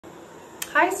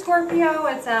Hi Scorpio,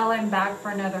 it's Elle. I'm back for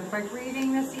another quick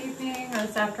reading this evening or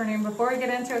this afternoon. Before we get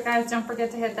into it, guys, don't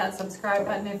forget to hit that subscribe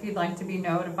button if you'd like to be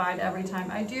notified every time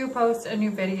I do post a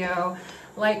new video.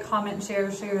 Like, comment,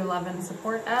 share your love and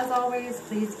support. As always,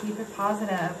 please keep it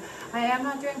positive. I am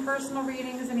not doing personal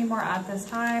readings anymore at this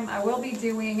time. I will be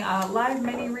doing live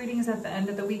mini readings at the end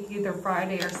of the week, either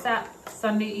Friday or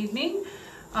Sunday evening.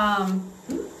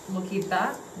 We'll keep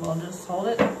that. We'll just hold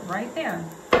it right there.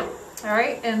 All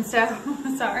right, and so,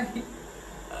 sorry.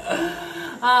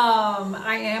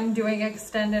 I am doing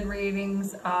extended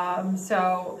readings,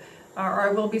 or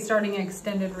I will be starting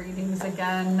extended readings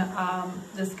again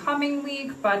this coming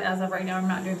week, but as of right now, I'm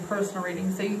not doing personal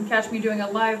readings. So you can catch me doing a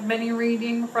live mini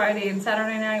reading Friday and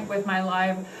Saturday night with my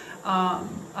live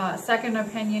second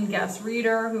opinion guest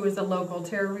reader, who is a local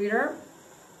tarot reader.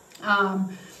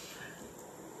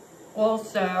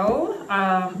 Also,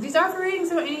 these are for readings,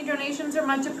 so any donations are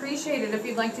much appreciated. If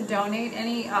you'd like to donate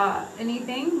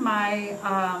anything, my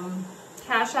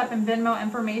Cash App and Venmo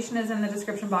information is in the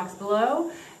description box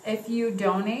below. If you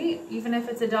donate, even if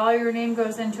it's $1, your name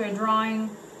goes into a drawing,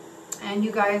 and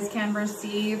you guys can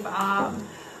receive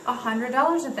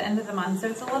 $100 at the end of the month. So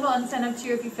it's a little incentive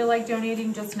too. If you feel like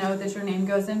donating, just know that your name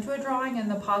goes into a drawing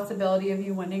and the possibility of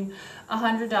you winning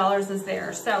 $100 is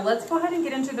there. So let's go ahead and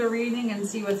get into the reading and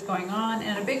see what's going on.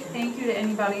 And a big thank you to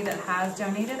anybody that has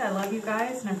donated. I love you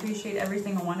guys and appreciate every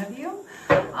single one of you.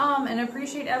 And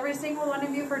appreciate every single one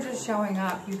of you for just showing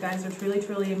up. You guys are truly,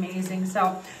 truly amazing.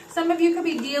 So some of you could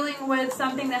be dealing with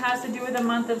something that has to do with the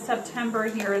month of September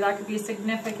here. That could be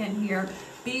significant here.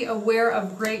 Be aware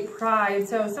of great pride.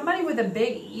 So somebody with a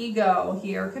big ego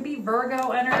here, could be Virgo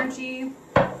energy,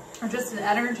 or just an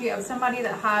energy of somebody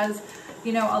that has,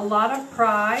 you know, a lot of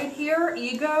pride here,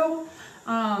 ego.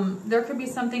 There could be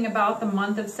something about the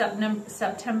month of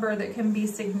September that can be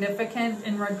significant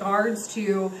in regards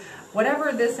to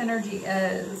whatever this energy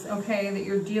is, okay, that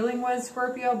you're dealing with,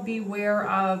 Scorpio. Beware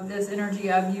of this energy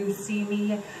of you see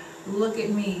me, look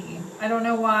at me. I don't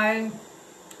know why,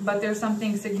 but there's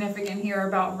something significant here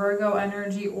about Virgo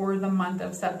energy or the month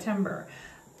of September.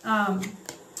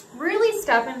 Really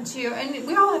step into, and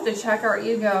we all have to check our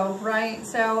ego, right?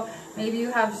 So maybe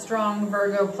you have strong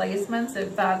Virgo placements.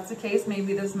 If that's the case,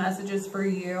 maybe this message is for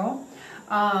you.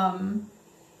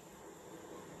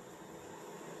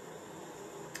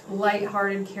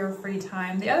 Lighthearted, carefree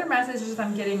time. The other messages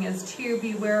I'm getting is to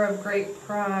beware of great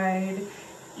pride,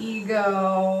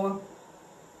 ego.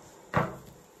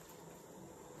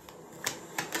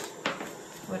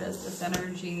 What is this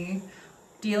energy?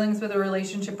 Dealings with a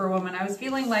relationship or woman. I was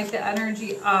feeling like the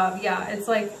energy of, yeah, it's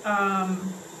like,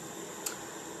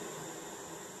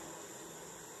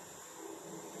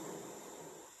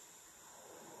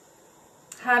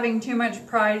 having too much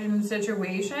pride in the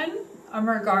situation in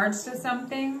regards to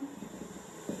something.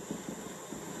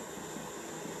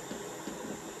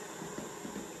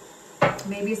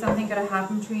 Maybe something could have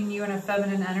happened between you and a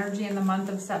feminine energy in the month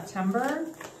of September.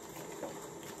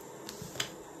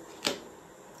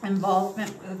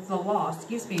 Involvement with the law,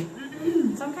 excuse me.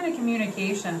 Some kind of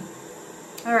communication.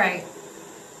 All right,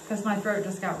 because my throat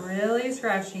just got really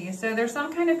scratchy. So there's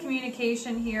some kind of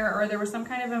communication here, or there was some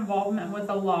kind of involvement with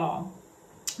the law.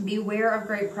 Beware of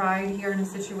great pride here in a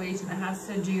situation that has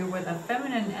to do with a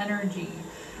feminine energy.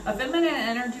 A feminine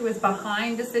energy was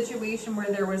behind a situation where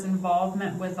there was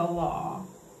involvement with the law.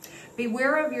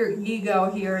 Beware of your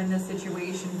ego here in this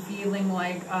situation, feeling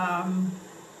like,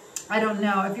 I don't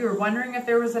know, if you were wondering if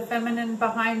there was a feminine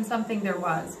behind something, there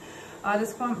was.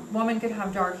 This woman could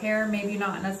have dark hair, maybe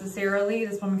not necessarily.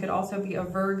 This woman could also be a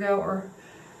Virgo, or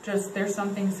just there's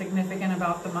something significant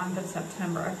about the month of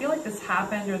September. I feel like this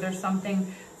happened, or there's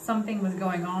something was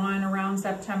going on around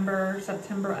September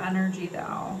energy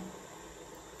though.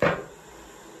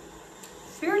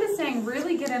 Spirit is saying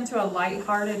really get into a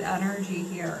lighthearted energy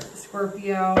here,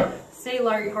 Scorpio. Stay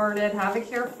lighthearted, have a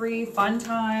carefree, fun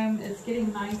time. It's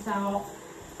getting nice out.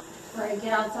 Right,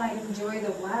 get outside, enjoy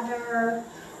the weather.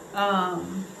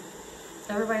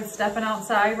 Everybody's stepping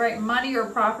outside, right? Money or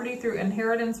property through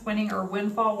inheritance, winning, or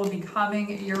windfall will be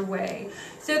coming your way.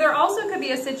 So there also could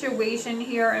be a situation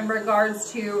here in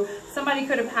regards to somebody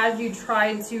could have had you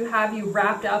tried to have you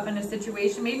wrapped up in a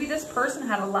situation. Maybe this person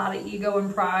had a lot of ego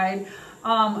and pride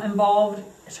involved,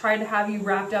 tried to have you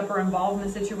wrapped up or involved in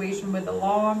a situation with the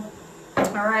law.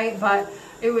 All right, but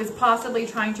it was possibly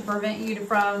trying to prevent you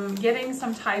from getting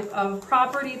some type of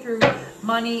property through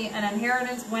money, an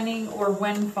inheritance, winning, or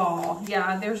windfall.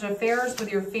 Yeah, there's affairs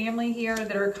with your family here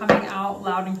that are coming out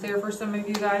loud and clear for some of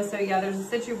you guys. So yeah, there's a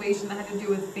situation that had to do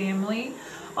with family.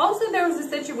 Also, there was a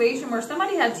situation where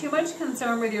somebody had too much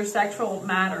concern with your sexual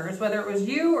matters, whether it was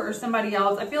you or somebody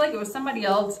else. I feel like it was somebody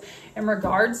else in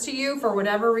regards to you for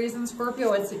whatever reason,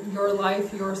 Scorpio. It's your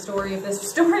life, your story, if this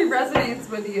story resonates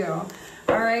with you.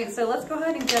 All right, so let's go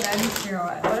ahead and get into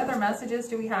it. What other messages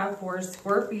do we have for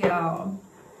Scorpio?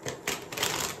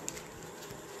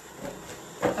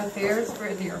 Affairs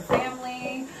with your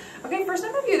family. Okay, for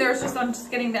some of you, I'm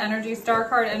just getting the energy, star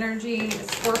card energy,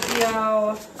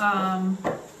 Scorpio,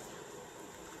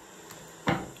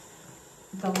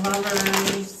 the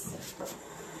Lovers,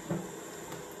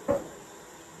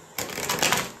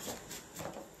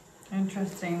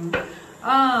 interesting,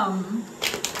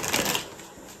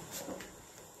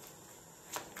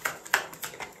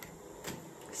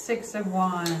 Six of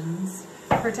Wands,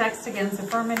 protects against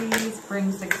infirmities,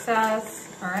 brings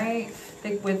success, all right?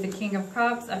 With the King of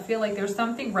Cups, I feel like there's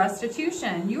something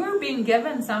restitution. You are being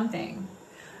given something.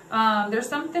 There's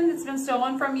something that's been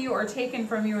stolen from you or taken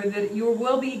from you that you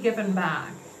will be given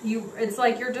back. It's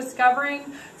like you're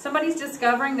discovering, somebody's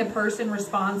discovering the person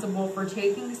responsible for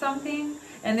taking something,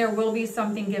 and there will be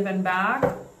something given back.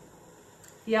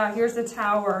 Yeah, here's the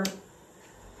Tower.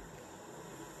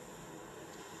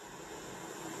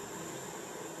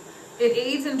 It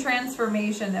aids in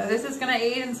transformation, though. This is going to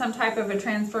aid in some type of a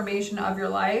transformation of your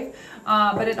life,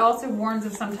 but it also warns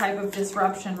of some type of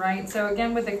disruption, right? So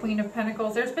again, with the Queen of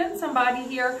Pentacles, there's been somebody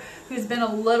here who's been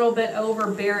a little bit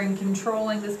overbearing,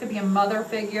 controlling. This could be a mother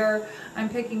figure I'm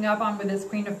picking up on with this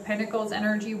Queen of Pentacles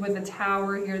energy with the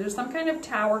Tower here. There's some kind of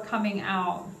tower coming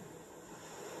out.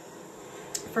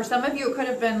 For some of you, it could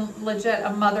have been legit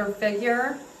a mother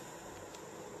figure,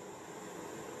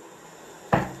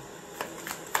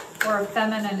 or a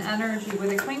feminine energy.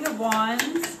 With the Queen of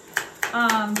Wands,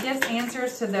 gives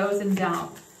answers to those in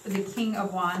doubt. The King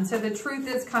of Wands. So the truth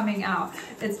is coming out.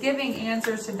 It's giving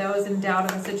answers to those in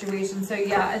doubt of a situation. So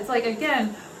yeah, it's like,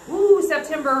 again, ooh,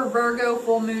 September, Virgo,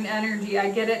 full moon energy.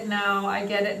 I get it now. I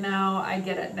get it now. I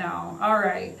get it now. All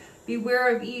right.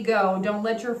 Beware of ego. Don't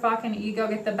let your fucking ego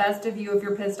get the best of you if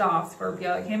you're pissed off,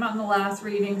 Scorpio. It came out in the last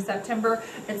reading, September.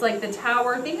 It's like the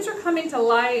Tower. Things are coming to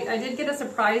light. I did get a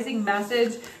surprising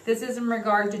message. This is in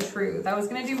regard to truth. I was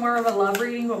going to do more of a love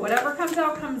reading, but whatever comes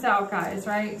out, guys,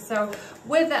 right? So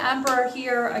with the Emperor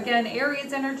here, again,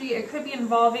 Aries energy. It could be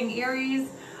involving Aries.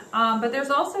 But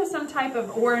there's also some type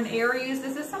of, or in Aries,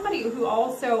 this is somebody who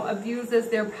also abuses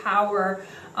their power,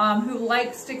 who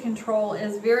likes to control,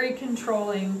 is very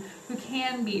controlling, who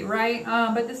can be, right?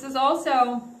 But this is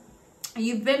also,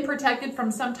 you've been protected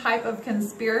from some type of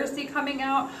conspiracy coming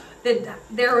out, that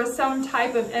there was some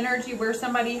type of energy where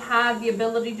somebody had the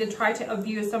ability to try to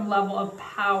abuse some level of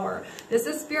power. This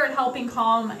is Spirit helping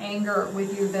calm anger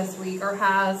with you this week, or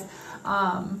has,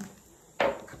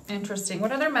 interesting.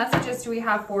 What other messages do we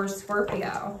have for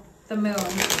Scorpio? The Moon.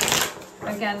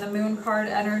 Again, the Moon card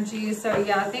energy. So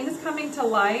yeah, things coming to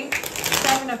light.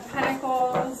 Seven of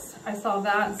Pentacles. I saw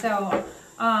that. So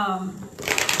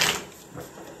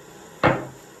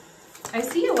I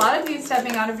see a lot of you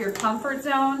stepping out of your comfort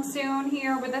zone soon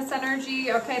here with this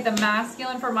energy. Okay, the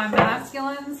masculine, for my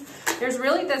masculines, there's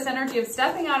really this energy of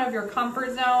stepping out of your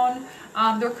comfort zone.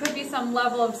 There could be some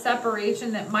level of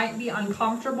separation that might be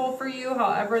uncomfortable for you,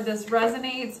 however this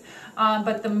resonates.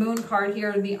 But the Moon card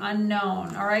here, the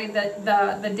unknown, all right?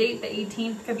 The date, the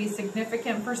 18th, could be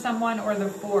significant for someone, or the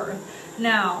 4th.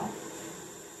 Now,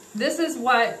 this is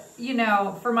what, you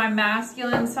know, for my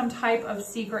masculine, some type of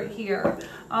secret here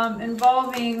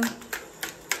involving,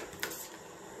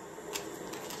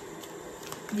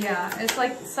 yeah, it's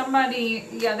like somebody,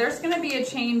 yeah, there's going to be a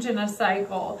change in a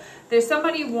cycle. There's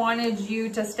somebody wanted you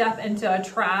to step into a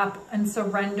trap and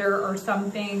surrender or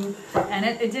something, and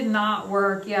it did not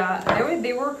work. Yeah,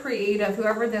 they were creative,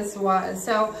 whoever this was.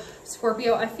 So,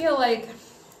 Scorpio, I feel like,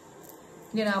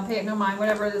 you know, pay it no mind,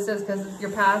 whatever this is, because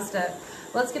you're past it.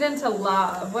 Let's get into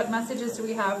love. What messages do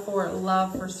we have for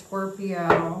love for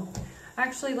Scorpio?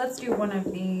 Actually, let's do one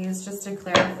of these just to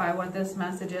clarify what this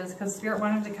message is, because Spirit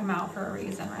wanted to come out for a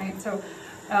reason, right? So,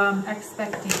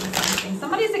 expecting something.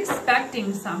 Somebody's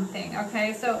expecting something,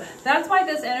 okay? So, that's why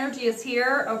this energy is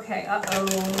here. Okay,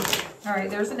 uh-oh. All right,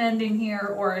 there's an ending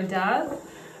here, or a death,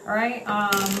 all right?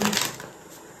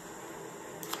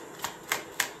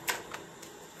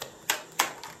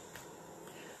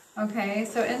 Okay,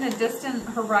 so in the distant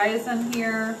horizon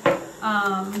here,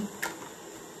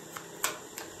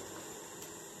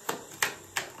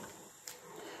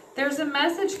 There's a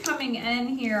message coming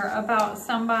in here about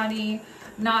somebody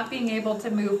not being able to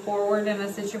move forward in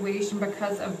a situation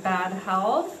because of bad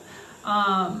health.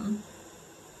 I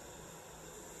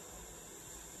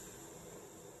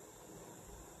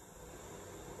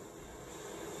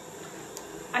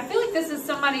feel like this is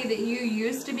somebody that you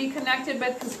used to be connected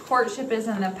with because courtship is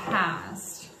in the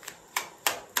past.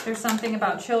 There's something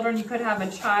about children. You could have a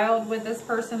child with this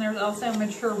person. There's also a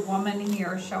mature woman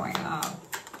here showing up.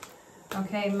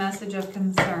 Okay, message of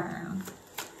concern.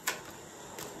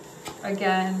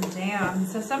 Again, damn.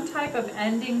 So some type of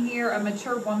ending here. A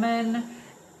mature woman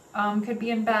could be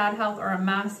in bad health or a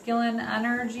masculine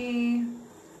energy.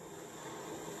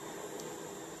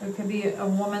 It could be a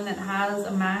woman that has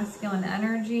a masculine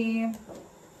energy.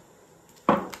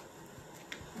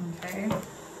 Okay.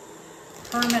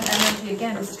 Hermit energy.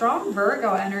 Again, a strong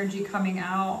Virgo energy coming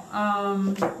out.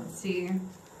 Let's see.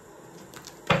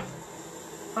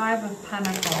 5 of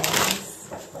Pentacles.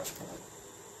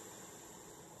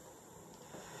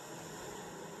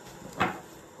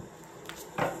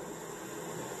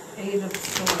 Eight of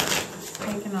Swords.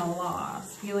 Taking a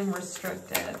loss. Feeling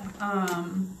restricted.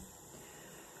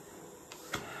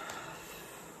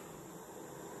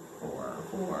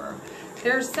 4.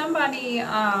 There's somebody,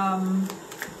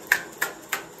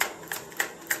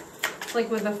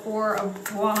 like with the 4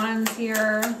 of Wands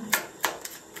here.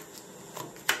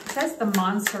 It says the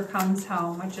monster comes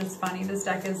home, which is funny. This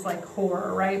deck is like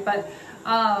horror, right? But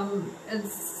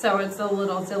it's a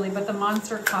little silly, but the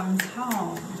monster comes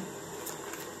home.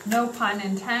 No pun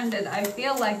intended. I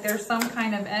feel like there's some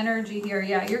kind of energy here.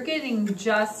 Yeah, you're getting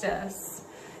justice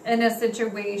in a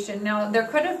situation. Now, there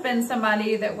could have been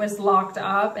somebody that was locked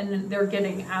up and they're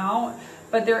getting out,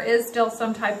 but there is still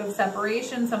some type of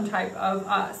separation, some type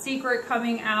of secret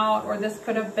coming out, or this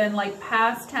could have been like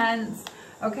past tense.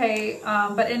 Okay,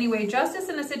 but anyway, justice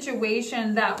in a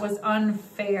situation that was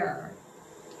unfair.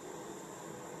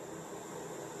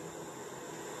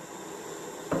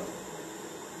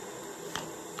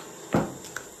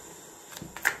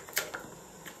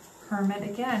 Hermit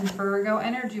again, Virgo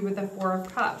energy with the 4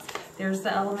 of Cups. There's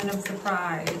the element of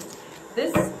surprise.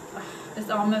 This is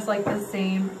almost like the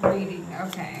same reading,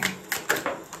 okay,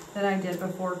 that I did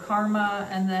before. Karma,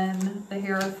 and then the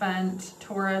Hierophant,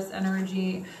 Taurus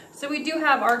energy. So we do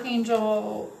have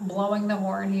Archangel blowing the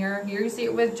horn here. Here you see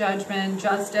it with Judgment,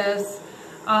 Justice,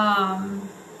 the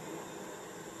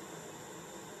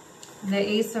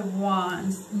Ace of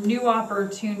Wands, new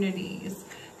opportunities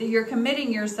that you're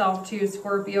committing yourself to,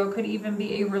 Scorpio. Could even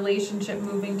be a relationship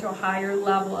moving to a higher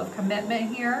level of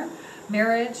commitment here,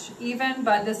 marriage even,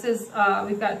 but this is,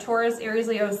 we've got Taurus, Aries,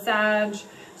 Leo, Sag,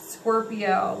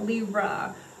 Scorpio,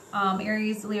 Libra,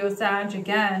 Aries, Leo, Sag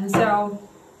again. So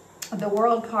the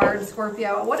World card,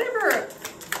 Scorpio, whatever.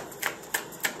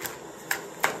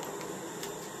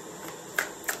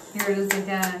 Here it is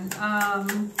again.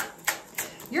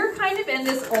 You're kind of in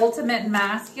this ultimate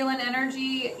masculine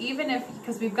energy, even if,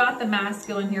 because we've got the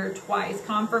masculine here twice,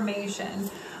 confirmation.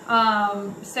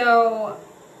 So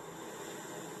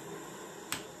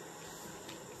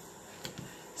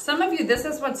some of you, this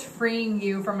is what's freeing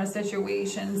you from a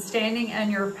situation, standing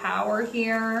in your power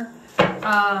here.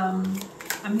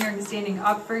 I'm hearing standing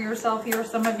up for yourself here.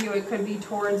 Some of you, it could be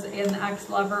towards an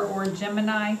ex-lover or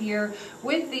Gemini here.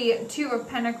 With the 2 of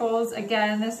Pentacles,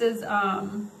 again, this is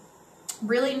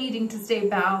really needing to stay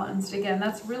balanced. Again,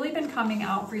 that's really been coming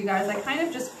out for you guys. I kind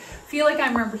of just feel like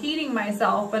I'm repeating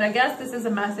myself, but I guess this is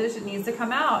a message that needs to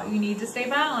come out. You need to stay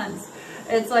balanced.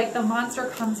 It's like the monster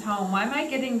comes home. Why am I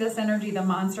getting this energy? The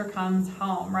monster comes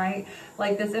home, right?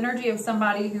 Like this energy of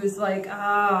somebody who's like,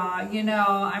 you know,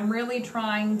 I'm really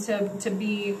trying to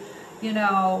be, you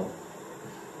know,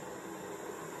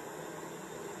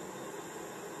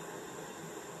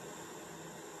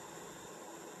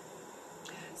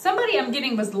 somebody I'm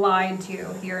getting was lied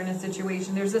to here in a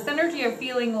situation. There's this energy of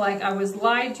feeling like I was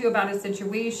lied to about a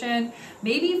situation.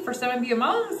 Maybe for some of you,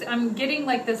 I'm getting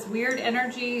like this weird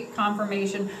energy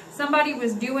confirmation. Somebody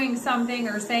was doing something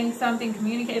or saying something,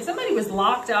 communicate. If somebody was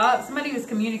locked up, somebody was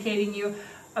communicating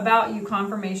about you,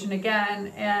 confirmation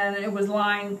again, and it was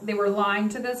lying. They were lying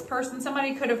to this person.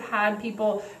 Somebody could have had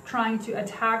people trying to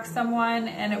attack someone,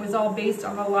 and it was all based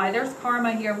on a lie. There's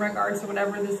karma here in regards to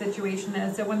whatever the situation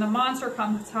is. So when the monster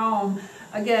comes home,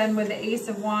 again, with the Ace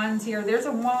of Wands here, there's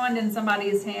a wand in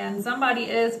somebody's hand. Somebody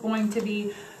is going to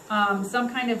be, some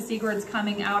kind of secrets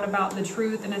coming out about the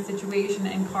truth in a situation,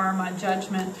 in karma,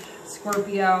 judgment,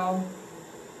 Scorpio.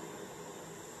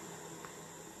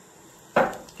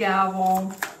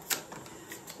 Gavel,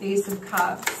 Ace of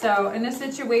Cups. So in a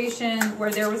situation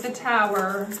where there was a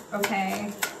tower,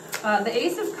 okay, the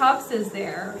Ace of Cups is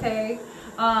there, okay.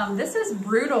 This is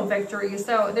brutal victory.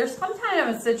 So there's some kind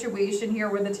of a situation here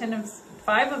where the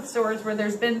Five of Swords, where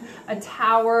there's been a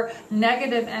tower,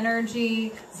 negative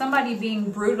energy, somebody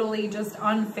being brutally just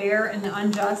unfair and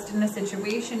unjust in a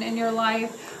situation in your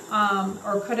life,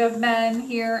 or could have been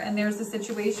here. And there's a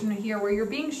situation here where you're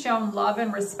being shown love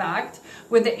and respect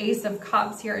with the Ace of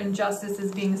Cups here, and justice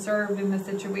is being served in the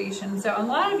situation. So a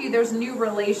lot of you, there's a new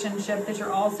relationship that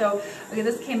you're also, okay,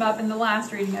 this came up in the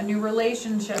last reading, a new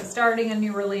relationship, starting a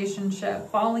new relationship,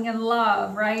 falling in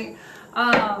love, right?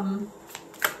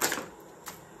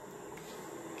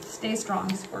 Stay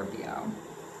strong, Scorpio.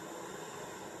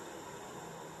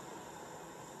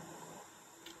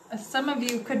 Some of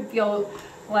you could feel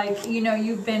like, you know,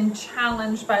 you've been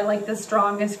challenged by like the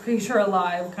strongest creature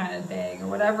alive kind of thing, or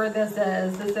whatever this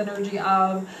is, this energy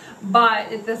of,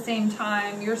 but at the same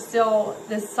time, you're still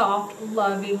this soft,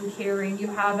 loving, caring. You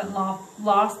haven't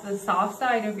lost the soft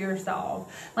side of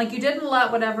yourself. Like you didn't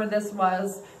let whatever this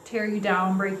was tear you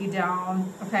down, break you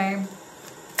down, okay?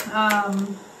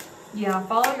 Yeah,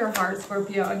 follow your heart,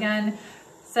 Scorpio. Again,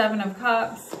 Seven of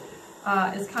Cups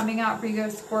is coming out for you,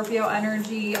 Scorpio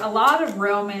energy. A lot of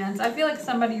romance. I feel like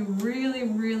somebody really,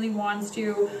 really wants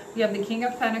to. You have the King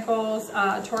of Pentacles,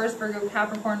 Taurus, Virgo,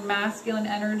 Capricorn, masculine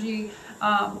energy.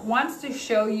 Wants to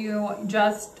show you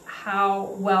just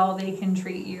how well they can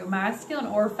treat you. Masculine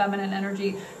or feminine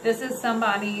energy. This is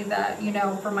somebody that, you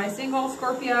know, for my single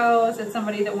Scorpios, it's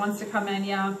somebody that wants to come in,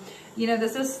 yeah. You know,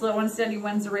 this is slow and steady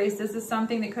wins the race. This is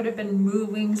something that could have been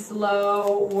moving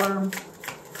slow, or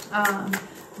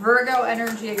Virgo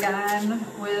energy again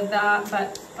with that,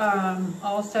 but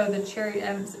also the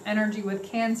Chariot energy with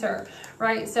Cancer,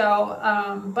 right? So,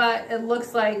 but it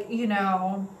looks like, you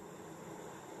know,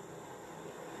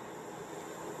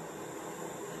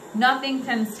 nothing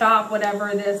can stop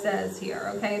whatever this is here,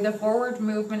 okay? The forward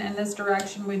movement in this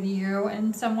direction with you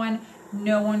and someone,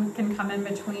 no one can come in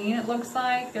between, it looks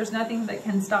like. There's nothing that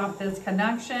can stop this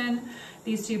connection.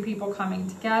 These two people coming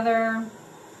together.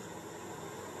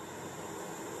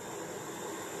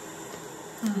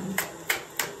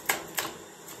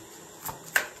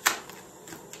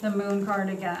 The Moon card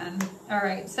again. All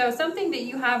right, so something that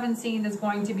you haven't seen is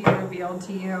going to be revealed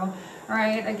to you. All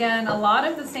right, again, a lot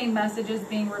of the same messages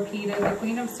being repeated. The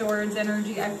Queen of Swords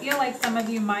energy. I feel like some of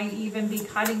you might even be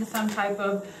cutting some type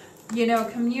of, you know,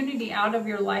 community out of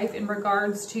your life in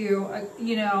regards to,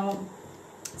 you know,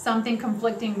 something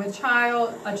conflicting with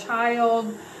a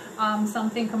child,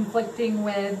 something conflicting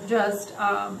with just,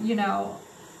 you know,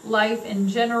 life in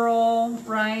general,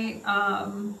 right?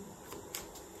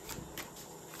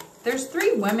 There's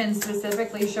 3 women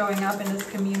specifically showing up in this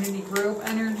community group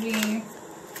energy.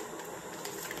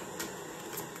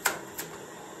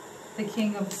 The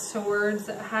King of Swords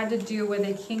had to do with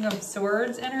a King of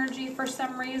Swords energy for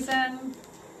some reason.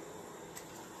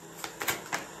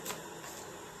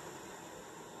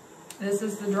 This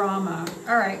is the drama.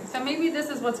 All right, so maybe this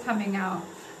is what's coming out.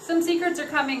 Some secrets are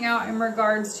coming out in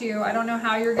regards to, I don't know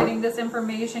how you're getting this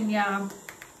information, yeah,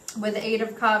 with the 8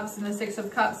 of Cups and the 6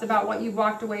 of Cups, about what you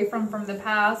walked away from the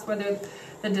past, whether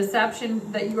the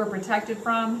deception that you were protected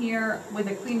from here with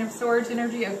the Queen of Swords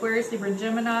energy, Aquarius, Libra,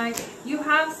 Gemini. You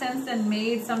have since then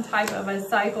made some type of a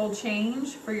cycle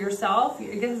change for yourself,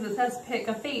 because it says pick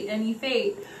a fate, any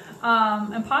fate.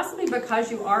 And possibly because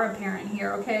you are a parent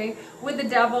here, okay? With the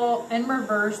Devil in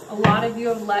reverse, a lot of you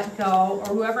have let go,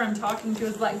 or whoever I'm talking to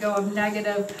has let go of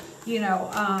negative, you know,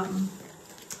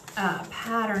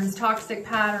 patterns, toxic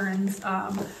patterns,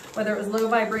 whether it was low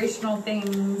vibrational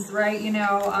things, right? You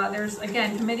know, there's,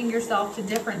 again, committing yourself to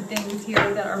different things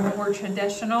here that are more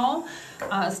traditional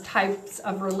types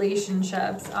of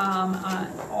relationships,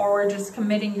 or just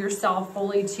committing yourself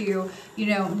fully to, you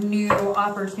know, new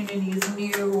opportunities,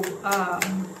 new,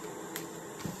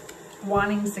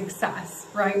 wanting success,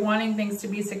 right? Wanting things to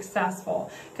be successful,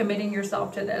 committing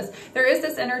yourself to this. There is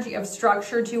this energy of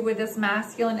structure too with this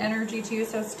masculine energy too.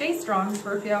 So stay strong,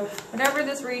 Scorpio. Whatever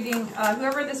this reading,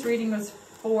 whoever this reading was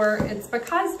for, it's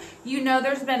because, you know,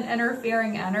 there's been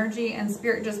interfering energy and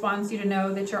Spirit just wants you to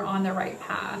know that you're on the right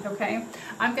path, okay?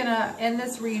 I'm gonna end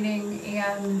this reading,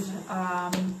 and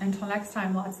until next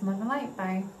time, lots of love and light.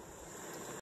 Bye.